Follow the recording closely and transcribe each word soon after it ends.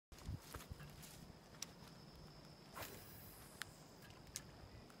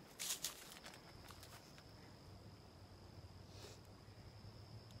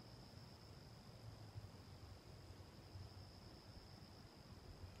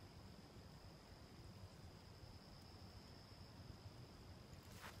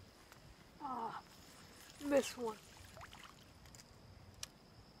this one.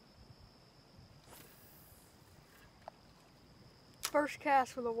 First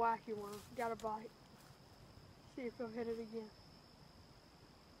cast with a wacky one. Got a bite. See if he'll hit it again.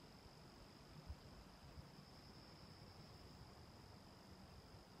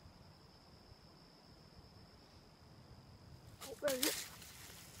 Oh, there it is.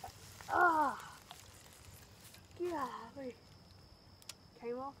 Ah! Golly.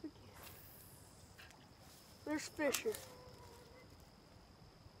 Came off again. There's Fisher.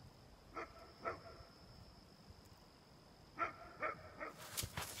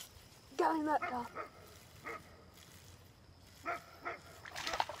 Got him that time.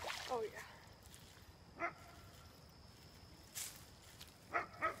 Oh yeah.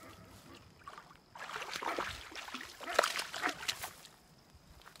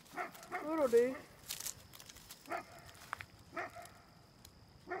 That'll do.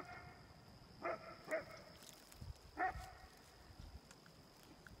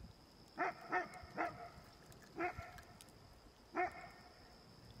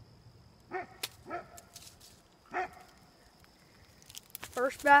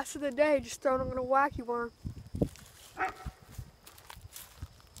 First bass of the day, just throwing on a wacky worm.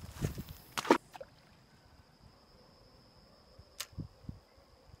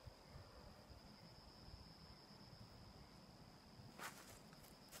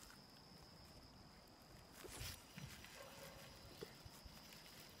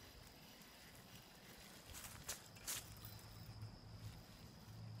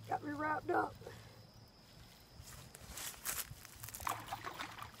 Got me wrapped up.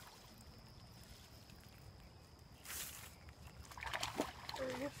 There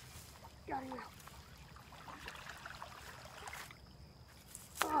he is. Got him out.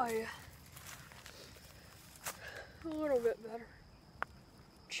 Oh yeah. A little bit better.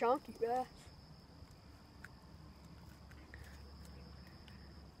 Chunky bass.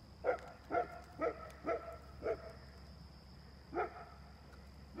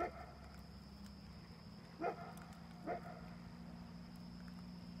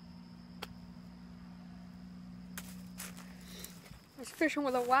 I was fishing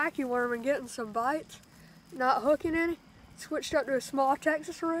with a wacky worm and getting some bites, not hooking any. Switched up to a small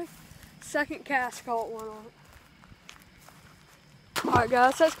Texas rig. Second cast caught one on it. Alright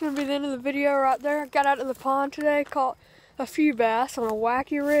guys, that's going to be the end of the video right there. Got out of the pond today, caught a few bass on a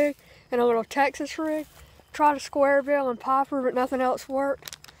wacky rig and a little Texas rig. Tried a square bill and popper, but nothing else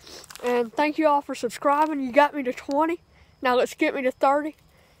worked. And thank you all for subscribing. You got me to 20. Now let's get me to 30.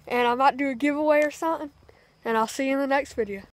 And I might do a giveaway or something. And I'll see you in the next video.